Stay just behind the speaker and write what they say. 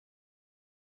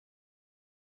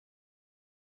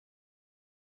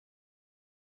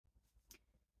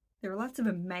There are lots of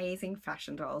amazing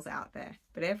fashion dolls out there,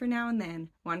 but every now and then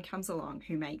one comes along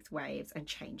who makes waves and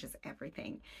changes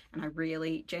everything. And I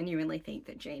really genuinely think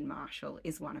that Jean Marshall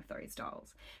is one of those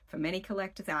dolls. For many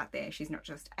collectors out there, she's not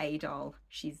just a doll,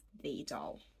 she's the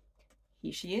doll.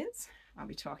 Here she is. I'll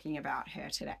be talking about her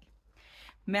today.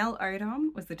 Mel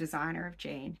Odom was the designer of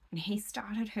Jean, and he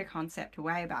started her concept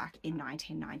way back in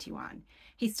 1991.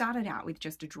 He started out with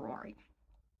just a drawing.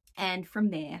 And from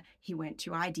there, he went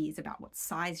to ideas about what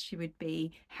size she would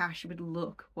be, how she would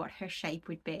look, what her shape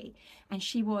would be. And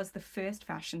she was the first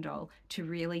fashion doll to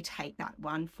really take that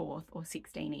 1/4 or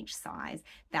 16-inch size.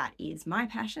 That is my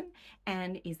passion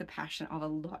and is the passion of a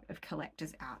lot of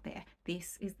collectors out there.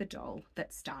 This is the doll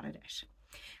that started it.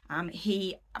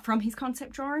 From his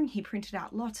concept drawing, he printed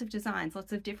out lots of designs,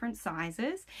 lots of different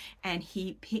sizes, and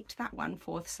he picked that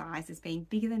 1/4 size as being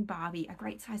bigger than Barbie, a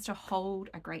great size to hold,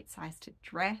 a great size to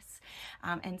dress,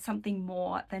 and something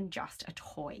more than just a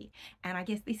toy. And I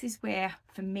guess this is where,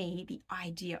 for me, the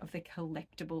idea of the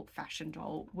collectible fashion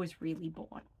doll was really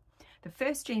born. The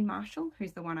first Jean Marshall,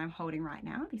 who's the one I'm holding right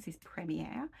now, this is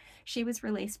Premiere, she was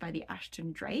released by the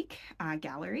Ashton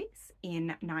galleries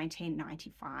in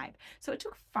 1995. So it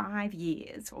took 5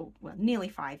 years, or well, nearly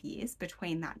 5 years,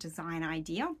 between that design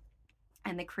idea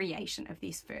and the creation of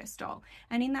this first doll.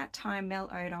 And in that time, Mel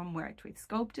Odom worked with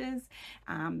sculptors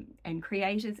and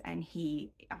creators, and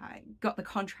he got the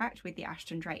contract with the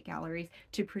Ashton galleries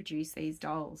to produce these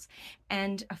dolls.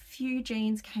 And a few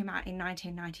Jeans came out in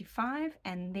 1995,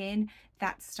 and then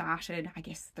that started, I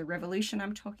guess, the revolution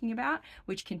I'm talking about,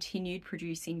 which continued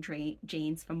producing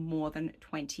Jeans for more than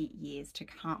 20 years to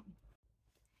come.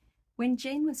 When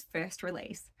Jean was first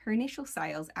released, her initial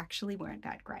sales actually weren't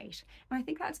that great, and I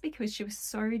think that's because she was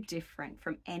so different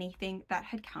from anything that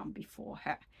had come before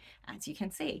her, as you can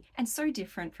see, and so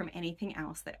different from anything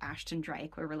else that Ashton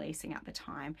were releasing at the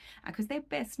time, because they're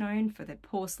best known for their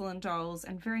porcelain dolls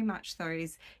and very much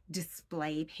those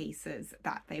display pieces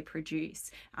that they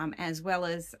produce, as well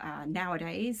as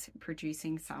nowadays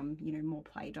producing some, more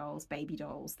play dolls, baby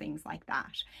dolls, things like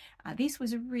that. This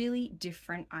was a really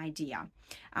different idea,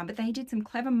 but they did some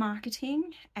clever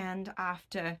marketing, and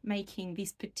after making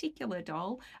this particular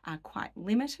doll quite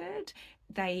limited,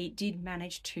 they did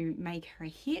manage to make her a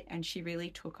hit, and she really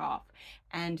took off.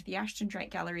 And the Ashton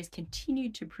galleries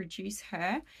continued to produce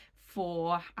her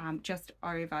for just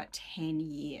over 10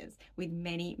 years, with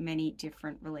many, many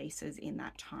different releases in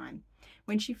that time.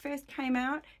 When she first came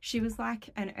out, she was like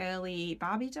an early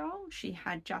Barbie doll. She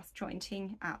had just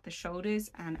jointing at the shoulders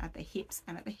and at the hips,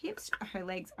 and at the hips her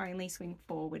legs only swing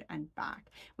forward and back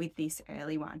with this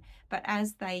early one. But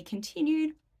as they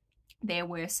continued, there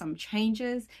were some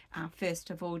changes,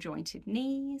 first of all jointed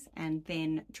knees and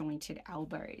then jointed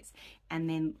elbows. And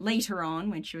then later on,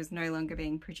 when she was no longer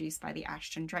being produced by the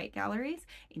Ashton galleries,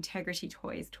 Integrity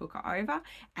Toys took her over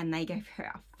and they gave her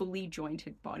a fully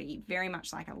jointed body, very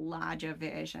much like a larger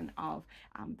version of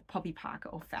the Poppy Parker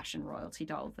or fashion royalty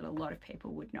dolls that a lot of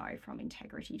people would know from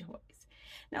Integrity Toys.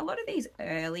 Now, a lot of these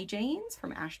early Jeans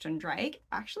from Ashton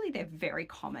actually they're very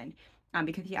common.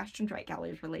 Because the Ashton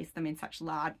galleries released them in such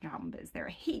large numbers. There are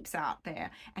heaps out there,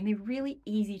 and they're really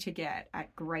easy to get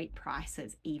at great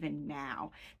prices even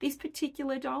now. This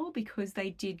particular doll, because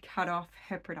they did cut off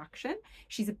her production,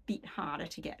 she's a bit harder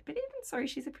to get, but even so,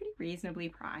 she's a pretty reasonably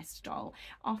priced doll,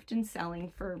 often selling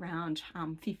for around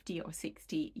 $50 or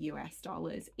 $60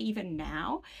 US even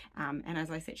now. And as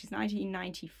I said, she's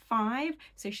 1995,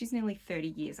 so she's nearly 30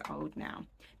 years old now.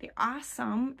 There are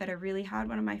some that are really hard.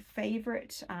 One of my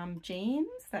favorite Jeans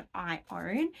that I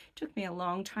own, took me a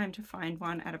long time to find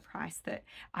one at a price that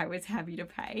I was happy to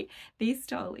pay. This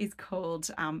doll is called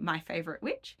My Favorite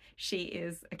Witch. She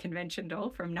is a convention doll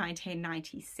from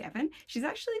 1997. She's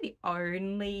actually the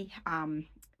only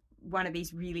one of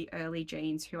these really early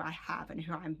Jeans who I have and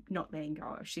who I'm not letting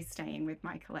go of. She's staying with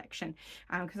my collection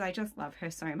because I just love her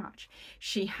so much.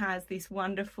 She has this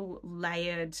wonderful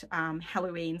layered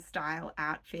Halloween style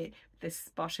outfit, the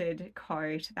spotted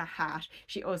coat, the hat.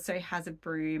 She also has a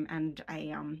broom and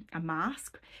a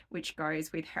mask which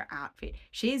goes with her outfit.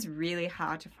 She is really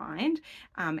hard to find,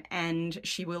 and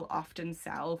she will often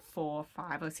sell for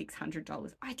 $500 or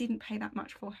 $600. I didn't pay that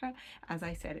much for her. As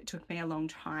I said, it took me a long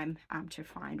time to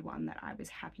find one that I was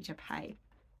happy to pay.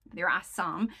 There are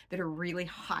some that are really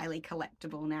highly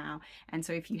collectible now, and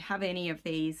so if you have any of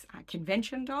these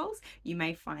convention dolls, you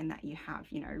may find that you have,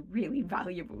 really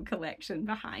valuable collection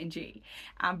behind you.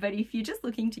 But if you're just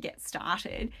looking to get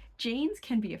started, Jeans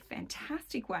can be a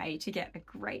fantastic way to get a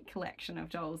great collection of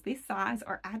dolls this size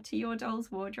or add to your doll's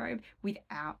wardrobe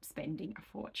without spending a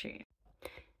fortune.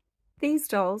 These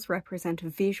dolls represent a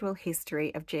visual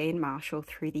history of Jean Marshall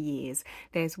through the years.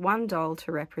 There's one doll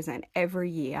to represent every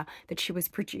year that she was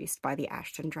produced by the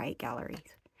Ashton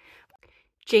Galleries.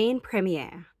 Jean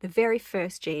Premiere, the very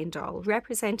first Jean doll,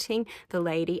 representing the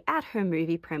lady at her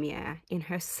movie premiere in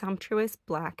her sumptuous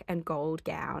black and gold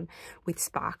gown with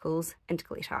sparkles and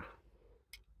glitter.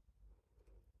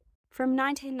 From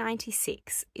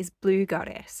 1996 is Blue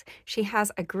Goddess. She has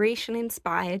a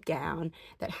Grecian-inspired gown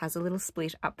that has a little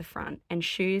split up the front and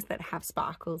shoes that have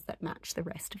sparkles that match the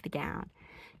rest of the gown.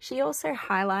 She also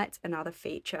highlights another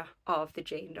feature of the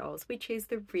Jean dolls, which is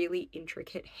the really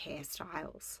intricate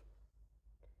hairstyles.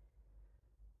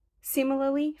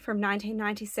 Similarly, from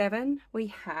 1997, we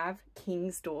have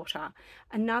King's Daughter,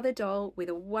 another doll with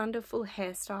a wonderful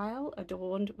hairstyle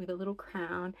adorned with a little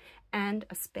crown and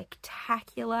a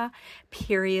spectacular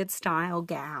period-style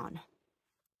gown.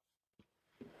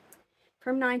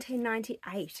 From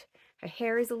 1998, her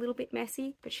hair is a little bit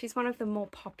messy, but she's one of the more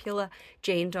popular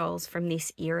Jean dolls from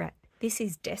this era. This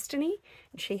is Destiny,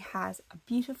 and she has a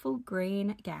beautiful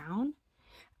green gown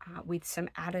with some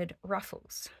added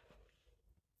ruffles.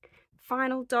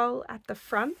 Final doll at the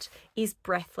front is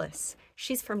Breathless.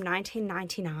 She's from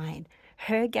 1999.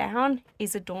 Her gown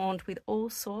is adorned with all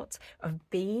sorts of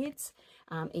beads,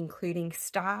 including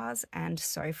stars and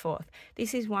so forth.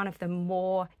 This is one of the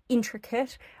more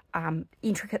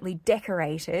intricately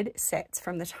decorated sets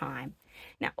from the time.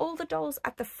 Now, all the dolls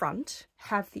at the front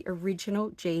have the original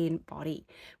Jean body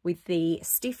with the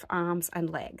stiff arms and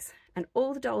legs. And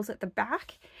all the dolls at the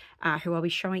back, who I'll be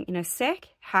showing in a sec,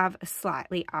 have a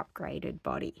slightly upgraded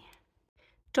body.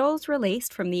 Dolls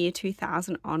released from the year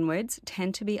 2000 onwards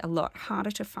tend to be a lot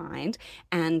harder to find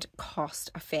and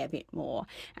cost a fair bit more.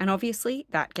 And obviously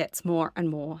that gets more and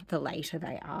more the later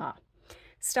they are.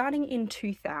 Starting in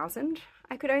 2000,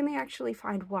 I could only actually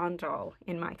find one doll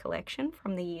in my collection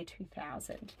from the year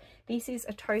 2000. This is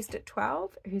a Toast at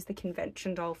 12, who's the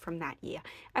convention doll from that year.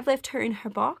 I've left her in her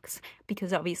box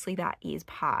because obviously that is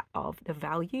part of the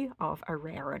value of a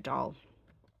rarer doll.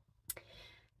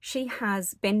 She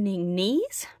has bending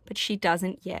knees, but she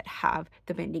doesn't yet have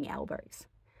the bending elbows.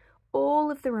 All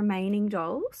of the remaining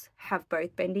dolls have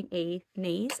both bending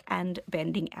knees and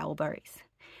bending elbows.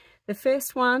 The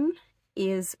first one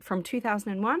is from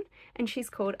 2001 and she's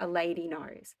called A Lady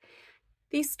Knows.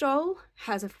 This doll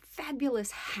has a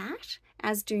fabulous hat,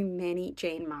 as do many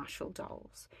Jean Marshall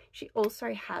dolls. She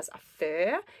also has a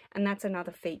fur, and that's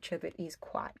another feature that is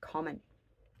quite common.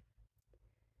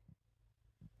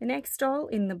 The next doll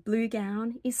in the blue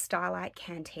gown is Starlight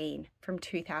Canteen from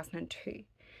 2002.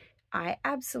 I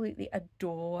absolutely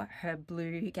adore her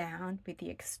blue gown with the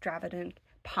extravagant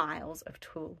piles of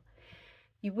tulle.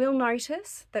 You will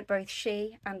notice that both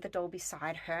she and the doll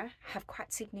beside her have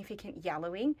quite significant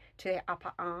yellowing to their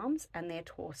upper arms and their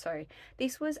torso.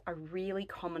 This was a really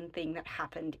common thing that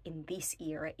happened in this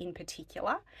era in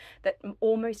particular, that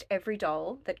almost every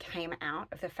doll that came out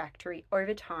of the factory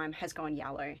over time has gone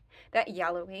yellow. That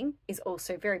yellowing is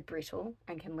also very brittle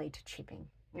and can lead to chipping.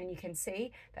 And you can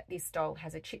see that this doll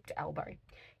has a chipped elbow.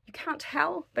 You can't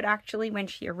tell, but actually when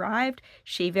she arrived,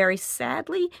 she very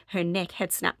sadly, her neck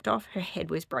had snapped off, her head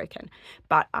was broken.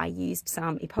 But I used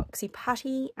some epoxy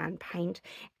putty and paint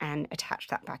and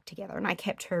attached that back together, and I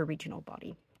kept her original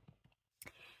body.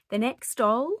 The next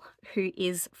doll, who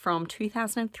is from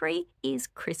 2003, is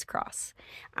Crisscross.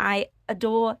 I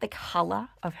adore the colour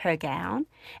of her gown,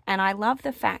 and I love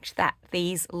the fact that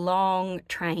these long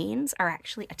trains are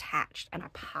actually attached and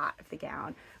are part of the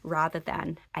gown rather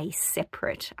than a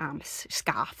separate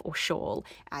scarf or shawl,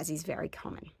 as is very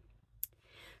common.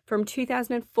 From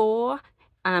 2004,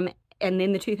 and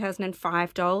then the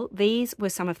 2005 doll, these were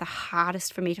some of the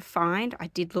hardest for me to find. I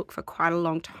did look for quite a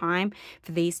long time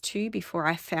for these two before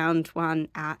I found one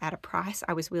at a price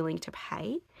I was willing to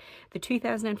pay. The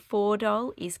 2004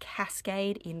 doll is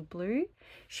Cascade in blue.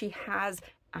 She has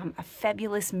a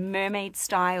fabulous mermaid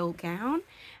style gown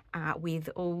with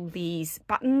all these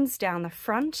buttons down the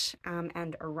front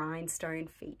and a rhinestone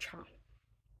feature.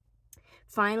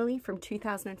 Finally, from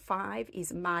 2005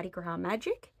 is Mardi Gras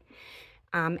Magic.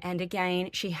 And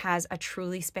again, she has a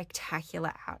truly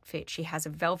spectacular outfit. She has a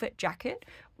velvet jacket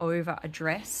over a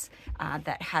dress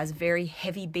that has very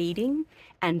heavy beading,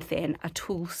 and then a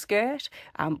tulle skirt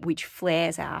which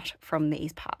flares out from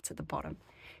these parts at the bottom.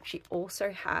 She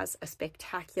also has a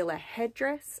spectacular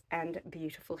headdress and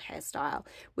beautiful hairstyle,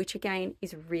 which again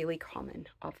is really common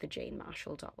of the Jean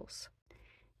Marshall dolls.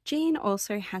 Jean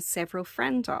also has several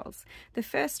friend dolls. The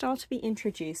first doll to be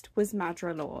introduced was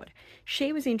Madra Lord.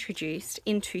 She was introduced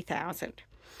in 2000.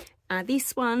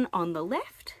 This one on the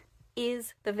left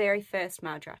is the very first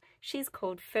Mudra. She's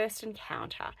called First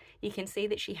Encounter. You can see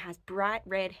that she has bright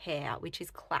red hair, which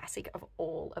is classic of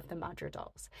all of the Mudra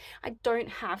dolls. I don't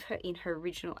have her in her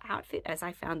original outfit, as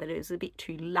I found that it was a bit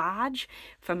too large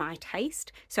for my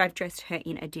taste, so I've dressed her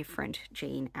in a different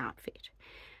jean outfit.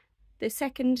 The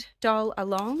second doll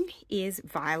along is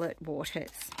Violet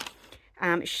Waters.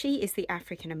 She is the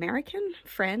African-American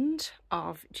friend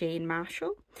of Jean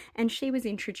Marshall, and she was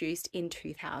introduced in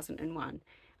 2001.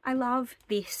 I love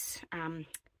this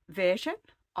version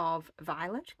of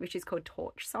Violet, which is called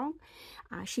Torch Song.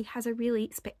 She has a really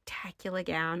spectacular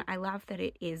gown. I love that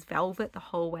it is velvet the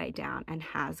whole way down and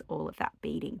has all of that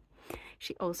beading.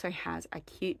 She also has a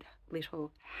cute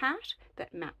little hat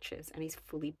that matches and is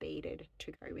fully beaded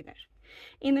to go with it.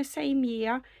 In the same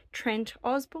year, Trent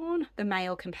Osborne, the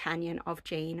male companion of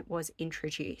Jean, was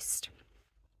introduced.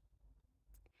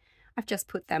 I've just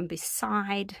put them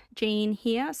beside Jean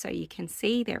here so you can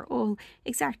see they're all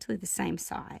exactly the same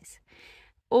size.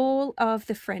 All of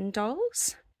the friend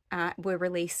dolls were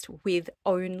released with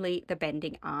only the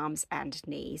bending arms and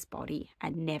knees body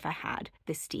and never had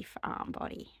the stiff arm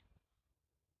body.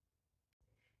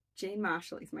 Jean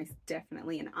Marshall is most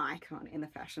definitely an icon in the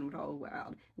fashion doll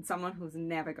world and someone who's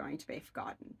never going to be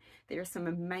forgotten. There are some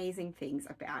amazing things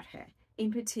about her.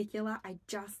 In particular, I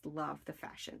just love the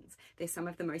fashions. They're some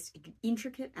of the most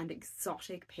intricate and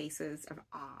exotic pieces of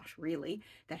art, really,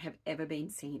 that have ever been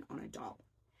seen on a doll.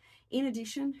 In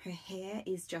addition, her hair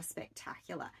is just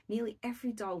spectacular. Nearly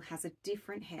every doll has a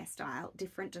different hairstyle,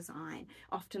 different design,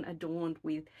 often adorned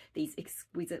with these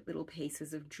exquisite little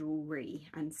pieces of jewelry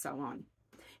and so on.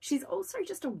 She's also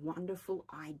just a wonderful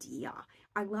idea.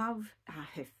 I love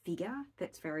her figure,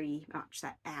 that's very much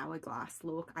that hourglass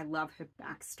look. I love her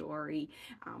backstory,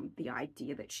 the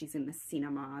idea that she's in the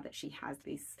cinema, that she has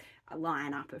this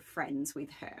lineup of friends with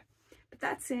her. But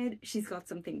that said, she's got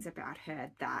some things about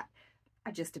her that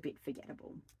are just a bit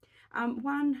forgettable.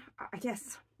 One, I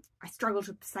guess, I struggle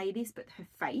to say this, but her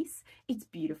face, it's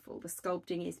beautiful. The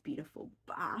sculpting is beautiful,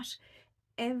 but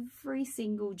every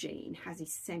single Jean has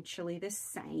essentially the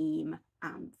same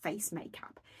face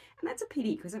makeup. And that's a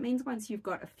pity because it means once you've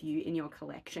got a few in your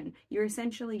collection, you're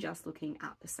essentially just looking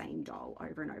at the same doll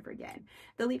over and over again.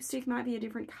 The lipstick might be a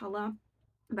different color,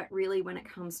 but really when it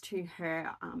comes to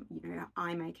her, her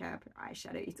eye makeup, her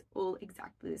eyeshadow, it's all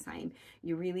exactly the same.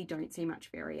 You really don't see much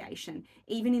variation,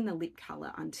 even in the lip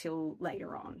color until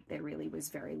later on. There really was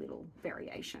very little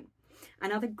variation.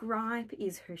 Another gripe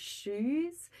is her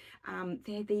shoes.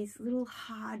 They're these little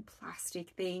hard plastic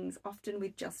things, often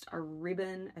with just a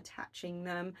ribbon attaching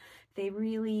them. They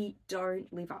really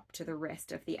don't live up to the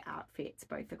rest of the outfits.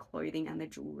 Both the clothing and the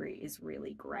jewelry is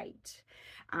really great.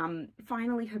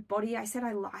 Finally, her body. I said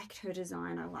I liked her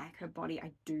design. I like her body.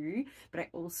 I do, but I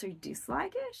also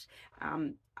dislike it.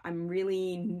 I'm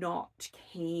really not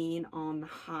keen on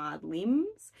hard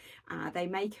limbs. They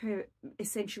make her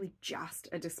essentially just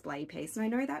a display piece. And I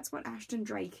know that's what Ashton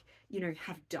Drake,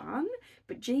 have done,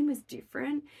 but Jean was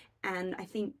different. And I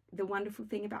think the wonderful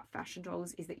thing about fashion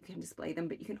dolls is that you can display them,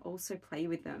 but you can also play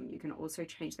with them. You can also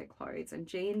change their clothes. And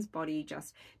Jean's body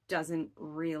just doesn't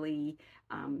really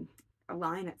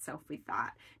align itself with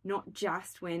that. Not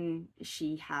just when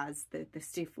she has the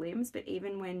stiff limbs, but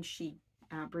even when she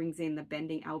brings in the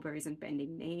bending elbows and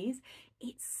bending knees,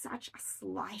 it's such a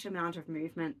slight amount of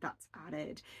movement that's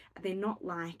added. They're not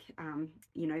like,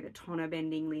 the toner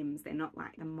bending limbs. They're not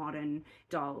like the modern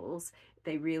dolls.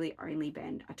 They really only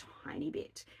bend a tiny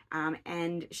bit.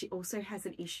 And she also has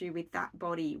an issue with that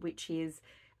body, which is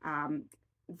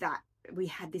that we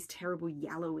had this terrible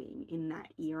yellowing in that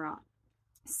era.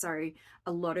 So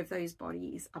a lot of those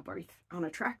bodies are both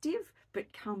unattractive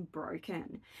but come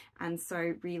broken, and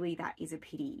so really that is a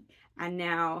pity. And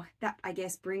now that, I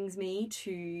guess, brings me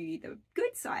to the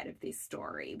good side of this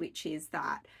story, which is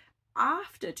that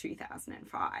after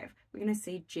 2005 we're going to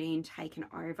see Jean taken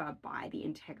over by the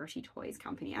Integrity Toys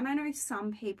company. And I know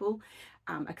some people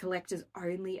are collectors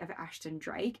only of Ashton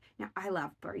Drake. Now I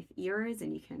love both eras,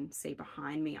 and you can see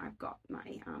behind me I've got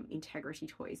my Integrity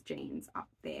Toys jeans up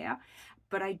there,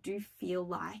 but I do feel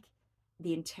like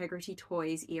the Integrity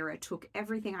Toys era took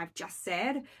everything I've just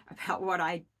said about what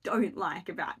I don't like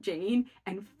about Jean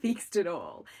and fixed it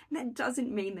all. And that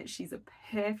doesn't mean that she's a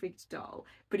perfect doll,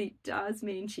 but it does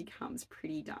mean she comes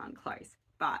pretty darn close.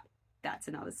 But that's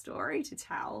another story to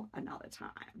tell another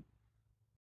time.